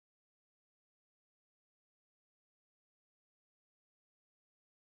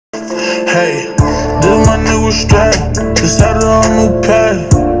Hey, this my nigga strap. Decided on a new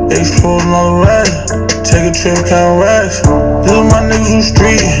path. Exposing all the rats. Take a trip, count racks. This is my niggas who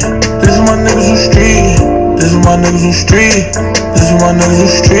street. This is my niggas who street. This is my niggas who street. This is my niggas who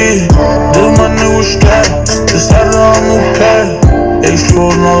street. This is my nigga strap. Decided on a new path.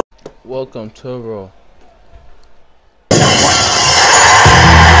 Exposing all. Welcome to Raw.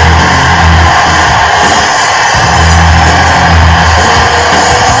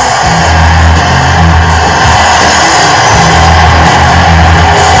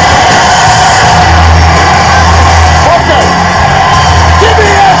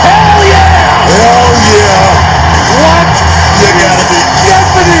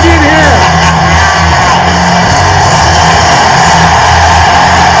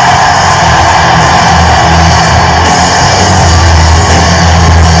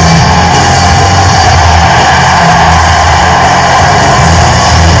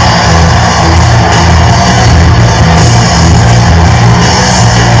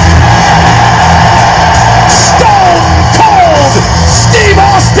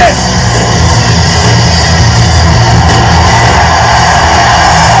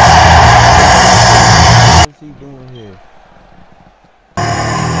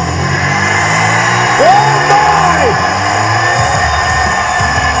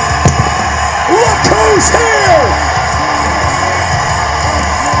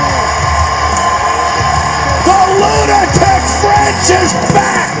 Is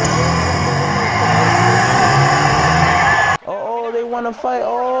back! Oh, they want to fight.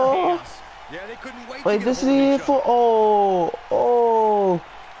 Oh, yeah, they couldn't wait, this is it for. Oh,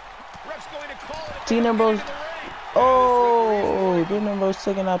 Dean Ambrose. Oh, Dean Ambrose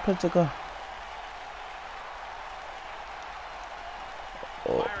taking out Pentagon.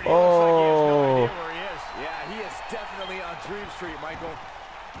 Oh, yeah, he is definitely on Dream Street, Michael.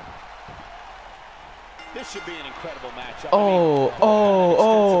 This should be an incredible matchup. Oh.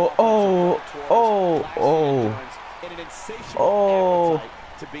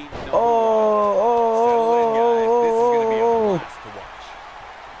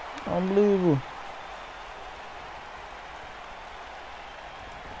 Unbelievable.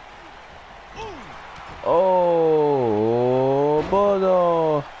 Oh, but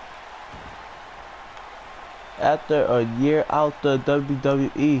after a year out the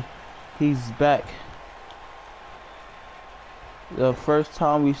WWE, he's back. The first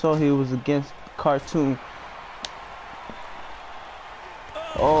time we saw he was against Cartoon.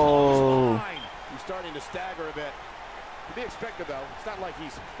 Oh. He's starting to stagger a bit. To be expected though. It's not like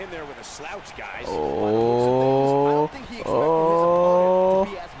he's in there with a slouch, guys. Oh. I don't think he expected his opponent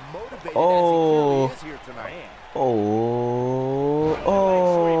to be as motivated as he clearly is here tonight.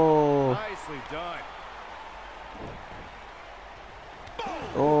 Nicely done.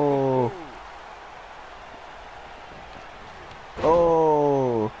 Oh.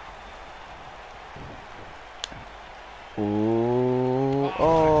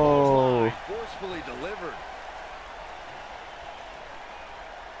 Forcefully delivered.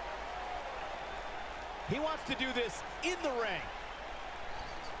 He wants to do this in the ring.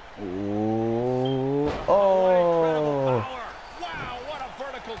 Wow, what a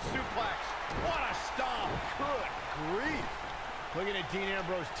vertical suplex. What a stomp. Good grief. Looking at Dean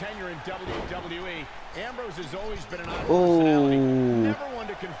Ambrose's tenure in WWE, Ambrose has always been an odd personality. Never one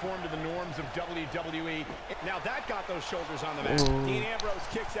to conform to the norms of WWE. Now that got those shoulders on the mat. Dean Ambrose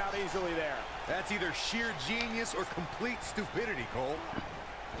kicks out easily there. That's either sheer genius or complete stupidity, Cole.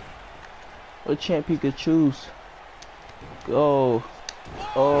 What champ he could choose? Go.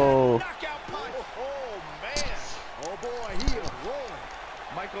 Knockout punch. Oh, man. Oh, boy, he is rolling.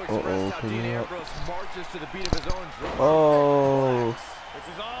 Michael expressed how Dean Ambrose marches to the beat of his own drum. This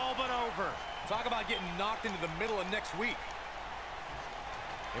is all but over. Talk about getting knocked into the middle of next week.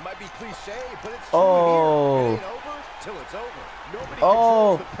 It might be cliche, but it's true here. It ain't over till it's over. Nobody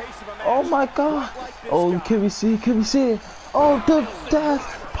controls the pace of a match. Oh my God. Like can we see it? Oh, the death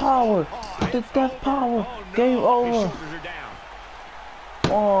power. The death power. Game over.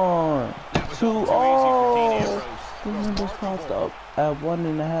 1, 2, the numbers popped up at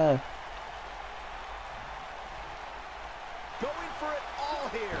 1.5.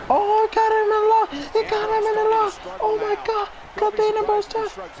 Oh, it got him in the lock. It got him in the lock. Oh my God. Got the Ambrose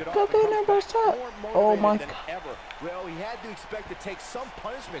tap. Oh my God. Well, he had to expect to take some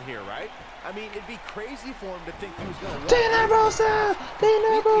punishment here, right? I mean, it'd be crazy for him to think he was going to Dean Ambrose tap.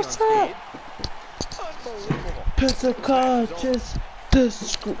 Unbelievable. Pentagon just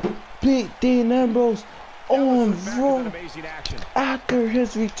beat Dean Ambrose on Raw after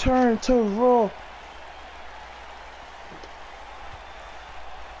his return to Raw.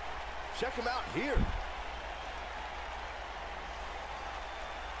 check him out here.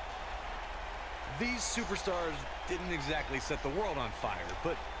 These superstars didn't exactly set the world on fire,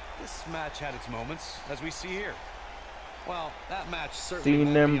 but this match had its moments, as we see here. Well, that match certainly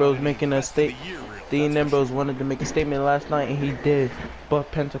Dean Ambrose making a statement. Dean Ambrose wanted to make a statement last night, and he did.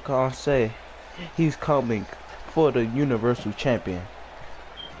 But Pentagon said he's coming for the Universal Champion.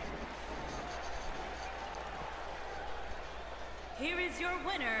 Here is your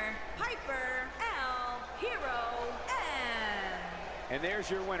winner, Piper L. Hero N. And there's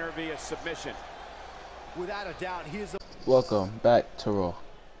your winner via submission. Without a doubt, he is a... Welcome back to Raw.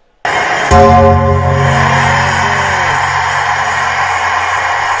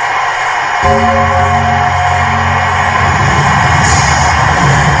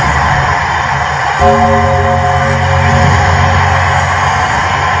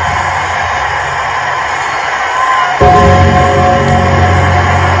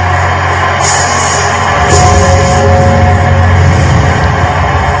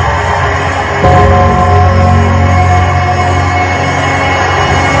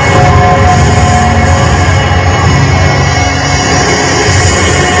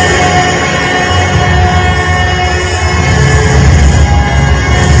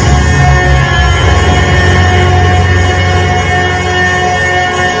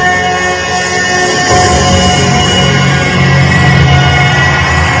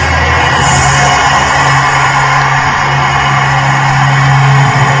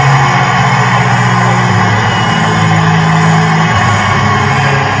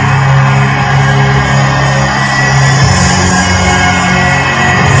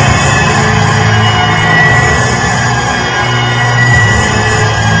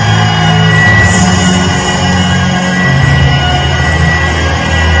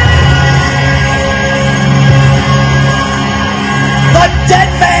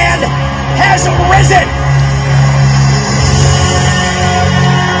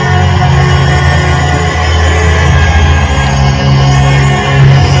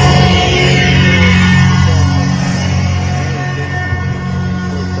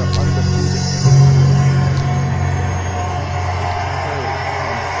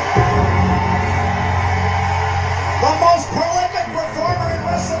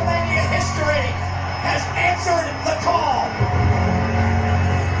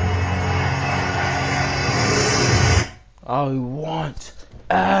 I want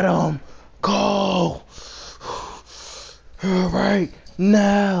Adam Cole right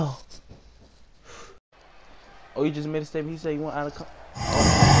now. Oh, he just made a statement. He said he want Adam Cole.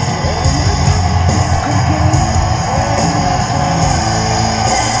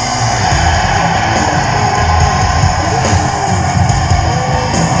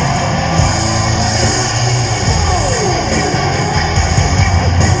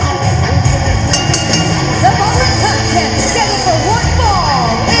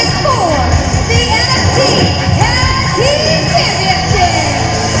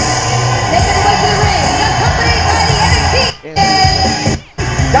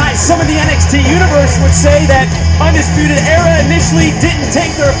 Some of the NXT universe would say that Undisputed Era initially didn't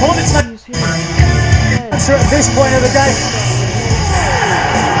take their opponents. I'm sure at this point of the day.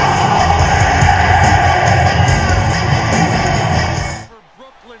 For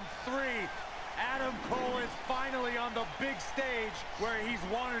Brooklyn 3, Adam Cole is finally on the big stage where he's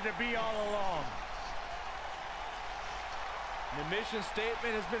wanted to be all along. The mission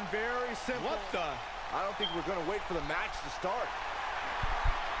statement has been very simple. What the? I don't think we're going to wait for the match to start.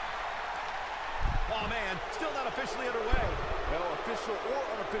 Oh man, still not officially underway. Well, official or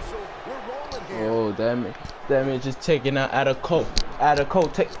unofficial, we're rolling here. Oh, that man just taking out Adam Cole. Adam Cole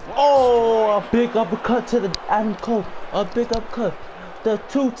take. Oh, a big uppercut to the Adam Cole. A big uppercut. The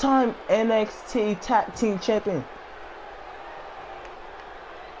two-time NXT Tag Team Champion.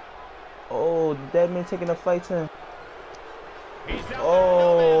 Oh, that man taking a fight to him. He's out there,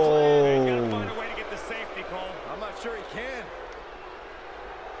 oh. He's got to find a way to get the safety, Cole. I'm not sure he can.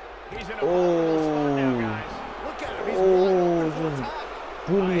 He's in a spot now, guys. Look at him. He's just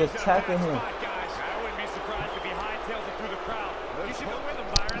brutally attacking him. I wouldn't be surprised if he hightails it through the crowd. You should go with him,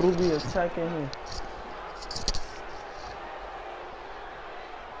 Byron. Brutally attacking him.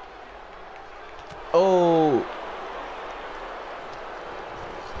 Oh.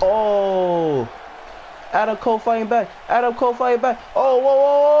 Oh. Adam Cole fighting back. Adam Cole fighting back. Oh, whoa,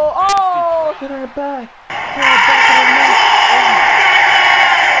 whoa, whoa. Oh, get her back. Get her back in the match.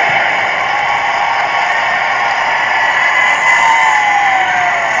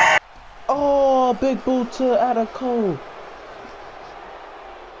 Oh, big boot to Adam Cole.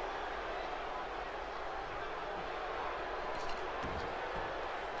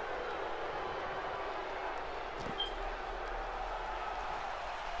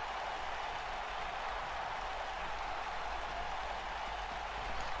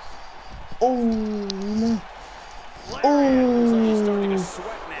 Oh, man. Looks like he's starting to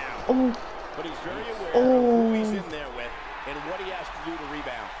sweat now. Oh. But he's very aware of who he's in there with and what he has to do to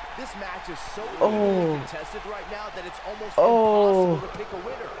rebound. This match is so evenly contested right now that it's almost impossible to pick a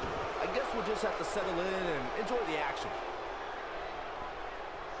winner. I guess we'll just have to settle in and enjoy the action.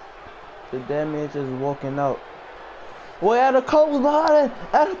 The damage is walking out. Wait, Adam Cole's behind it.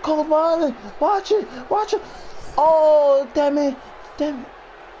 Adam Cole's behind it. Watch it. Watch it. Oh, damn it. Damn it.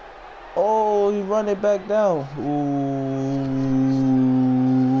 Oh, he run it back down. Ooh,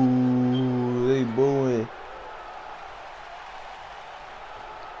 they booing.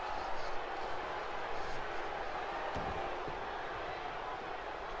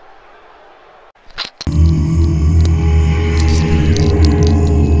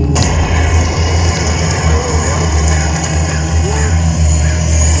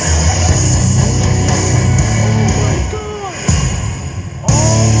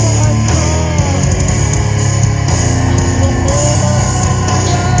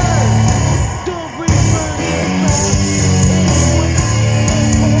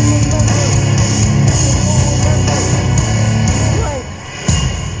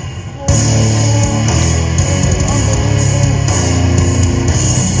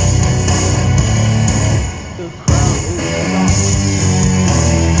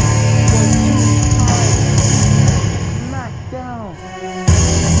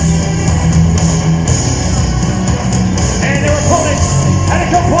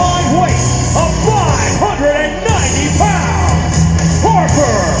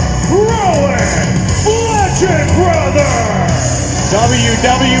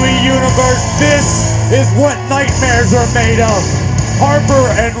 WWE Universe, this is what nightmares are made of. Harper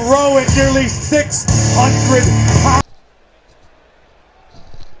and Rowan, nearly 600 pounds.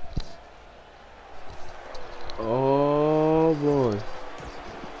 Oh boy.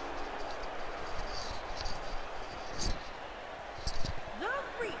 The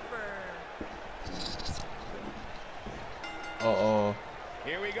Reaper. Uh-oh.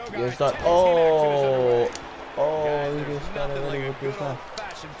 Here we go, guys. Get start. Tag team action is underway. Oh, Guys, you there's get started nothing already like a with this good one.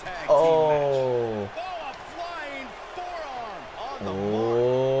 old-fashioned tag team match. Oh. Oh, a flying forearm on the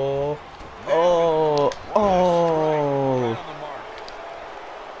mark. Oh. Oh. Oh. Right on the mark.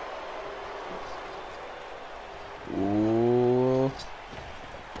 Ooh.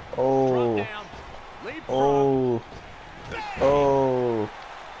 Oh. Drop down. Leapfrog. Oh. Bang. Oh.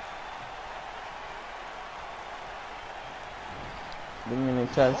 Bringing in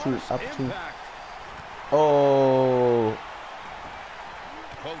try to shoot up to. Impact. Oh.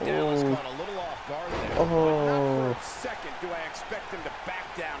 Bo Dallas caught a little off guard there. Oh. But not for a second do I expect him to back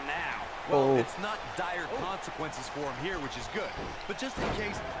down now. Well, Oh. it's not dire consequences for him here, which is good. But just in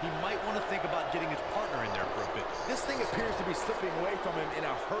case, he might want to think about getting his partner in there for a bit. This thing appears to be slipping away from him in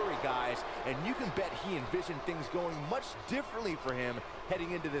a hurry, guys. And you can bet he envisioned things going much differently for him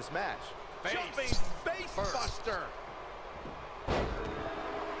heading into this match. Jumping face buster.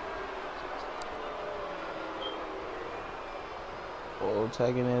 Oh,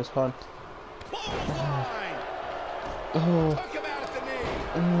 tagging in his hunt. Clothesline. Oh. Took him out at the knee.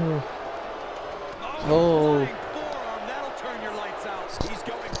 Oh. Oh, flying forearm, that'll turn your lights out. He's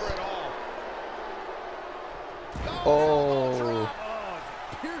going for it all. Oh. Drop. Oh,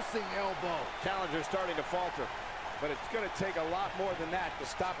 it's a piercing elbow. Challenger's starting to falter, but it's going to take a lot more than that to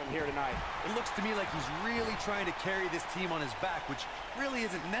stop him here tonight. It looks to me like he's really trying to carry this team on his back, which really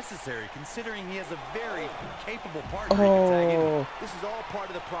isn't necessary, considering he has a very capable partner he can tag in with. This is all part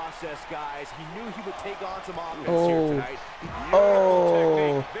of the process, guys. He knew he would take on some offense Oh. here tonight.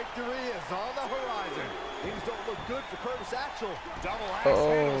 Oh. Victory is on the horizon. Things don't look good for Curtis Axel. Double axe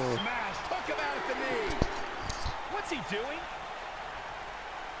handle Oh. smash. Took him out at the knee. What's he doing?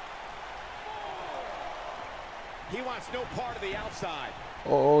 He wants no part of the outside.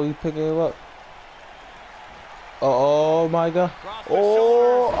 Oh, you picking him up. Oh my God. Across the Oh,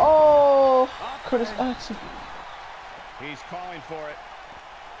 shoulders. oh. Up Curtis and- Axel. He's calling for it.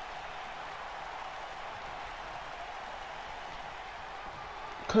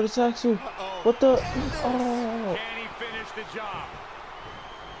 Curtis Axel. Uh-oh. What the? Can Oh. he finish the job?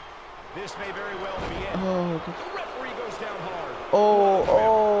 This may very well be it. Oh. The referee goes down hard. Oh. What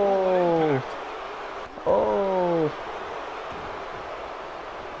Oh. impact. Oh.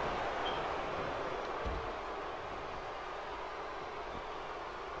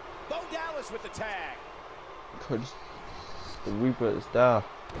 Bo Dallas with the tag. Curtis. The Reaper is down.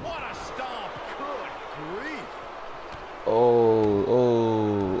 What a stomp. Good grief. Oh.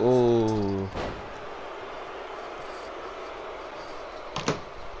 Oh. Oh.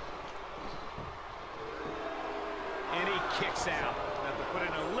 And he kicks out. Have to put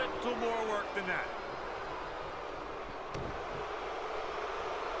in a lip little more work than that.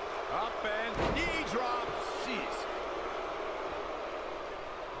 Up and knee drop. Jeez.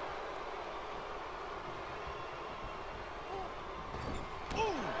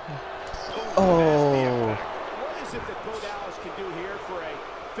 Oh. What is it that Bo Dallas can do here for a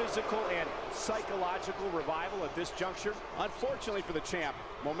physical and psychological revival at this juncture? Unfortunately for the champ,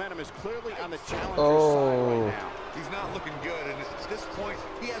 momentum is clearly on the challenger's side right now. He's not looking good, and at this point,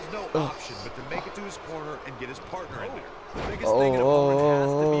 he has no option but to make it to his corner and get his partner in there. The biggest thing an opponent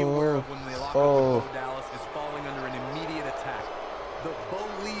has to be aware of when they lock up with Bo Dallas is falling under an immediate attack. The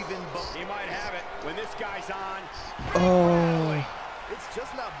Bo-leaving Bo. He might have it when this guy's on. Oh. It's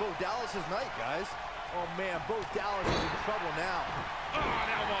just not Bo Dallas's night, guys. Oh man, Bo Dallas is in trouble now. Oh, an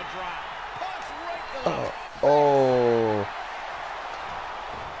elbow drop. Punch right to the Oh.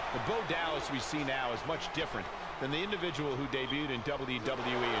 The Bo Dallas we see now is much different than the individual who debuted in WWE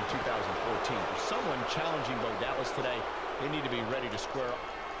in 2014. For someone challenging Bo Dallas today, they need to be ready to square up.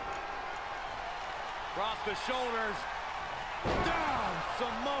 Across the shoulders. Down,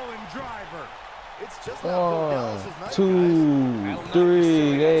 Samoan driver. It's just not Bo Dallas's night, 1, 2,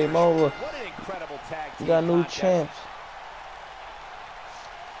 3, game over. What an incredible tag team We got new contest. champs.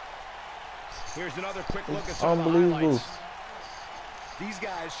 Here's another quick look at some of the Unbelievable. highlights. These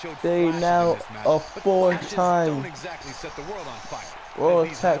guys showed They flashes now in this match, a but 4-time don't exactly set the world on fire. World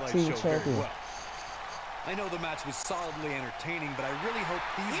These Tag highlights Team show very Champion. well. I know the match was solidly entertaining, but I really hope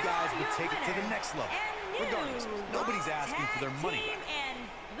these guys would take it to the next level. Regardless, nobody's asking for their money back. And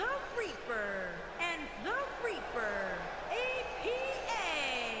the Reaper. And the Reaper. APA.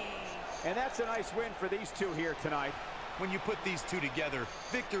 And that's a nice win for these two here tonight. When you put these two together,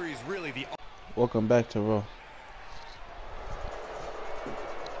 victory is really the... Welcome back to Raw.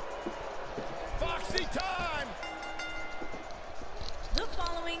 Foxy time! The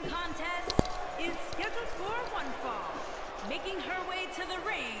following contest is scheduled for one fall. Making her way to the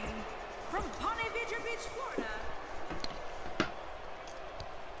ring from Ponte Vedra Beach, Florida.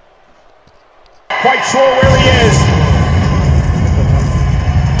 Quite sure where he is.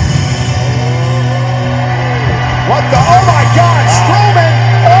 What the? Oh my God! Strowman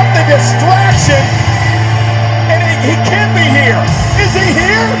off the distraction, and he can't be here. Is he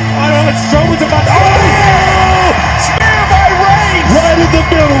here? I don't know. Strowman's about to. Oh! Spear by Reigns! Right in the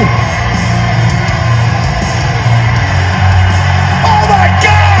middle. Oh my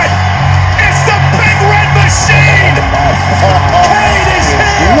God! It's the Big Red Machine! Kane is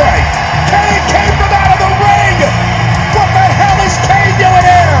here! Right. Kane came from out of the ring! What the hell is Kane doing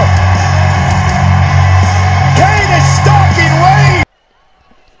here? Kane is stalking Reigns!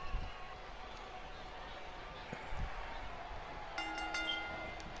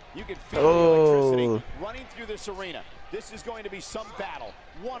 You can feel the electricity running through this arena. This is going to be some battle.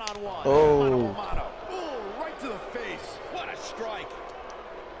 One-on-one. Oh. Mano-a-mano. Ooh, right to the face. What a strike.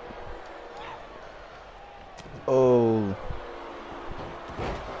 Oh.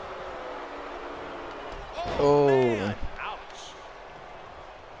 Oh. Man. Ouch.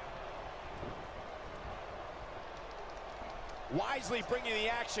 Wisely bringing the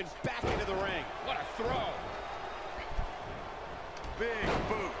action back into the ring. What a throw. Big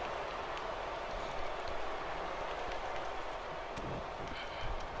boot.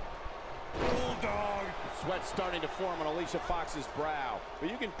 Bulldog. Sweat starting to form on Alicia Fox's brow.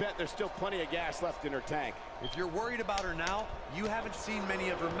 But you can bet there's still plenty of gas left in her tank. If you're worried about her now, you haven't seen many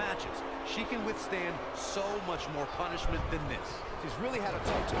of her matches. She can withstand so much more punishment than this. She's really had a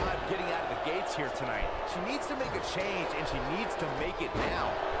tough time getting out of the gates here tonight. She needs to make a change, and she needs to make it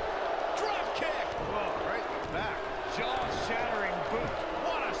now. Drop kick! Oh, right in the back. Jaw-shattering boot.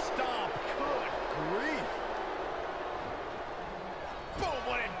 What a stomp. Good grief. Boom,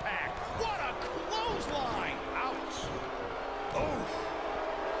 what impact. What a clothesline. Ouch. Oh.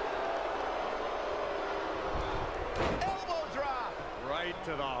 Elbow drop! Right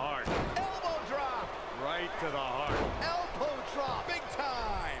to the heart. Elbow drop! Right to the heart. Elbow drop! Big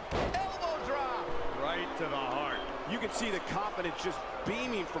time! Elbow drop! Right to the heart. You can see the confidence just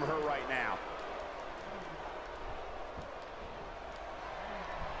beaming from her right now.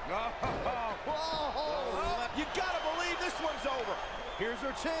 Whoa! You gotta believe this one's over. Here's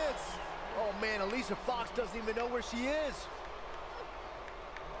her chance. Oh man, Alicia Fox doesn't even know where she is.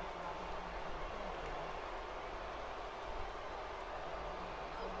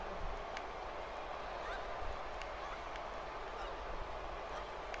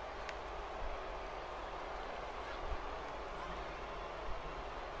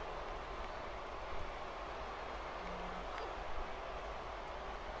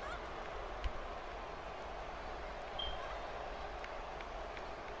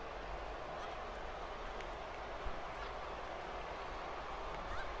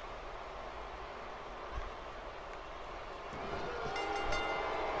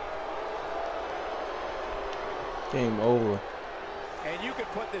 Game over. And you can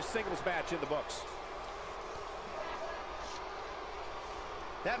put this singles match in the books.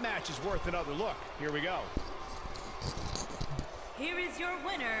 That match is worth another look. Here we go. Here is your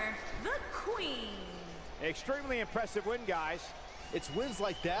winner, the Queen. Extremely impressive win, guys. It's wins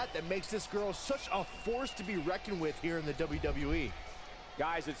like that that makes this girl such a force to be reckoned with here in the WWE.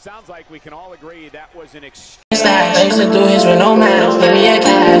 Guys, it sounds like we can all agree that was an I used to do his with no mouth. Give me a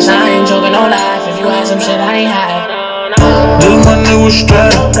cash. I ain't joking, no life. If you had some shit, I ain't hide. This my nigga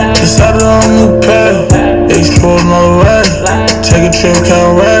straight. Decided on a new pay. Exploding all the way. Take a trip,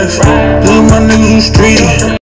 count racks.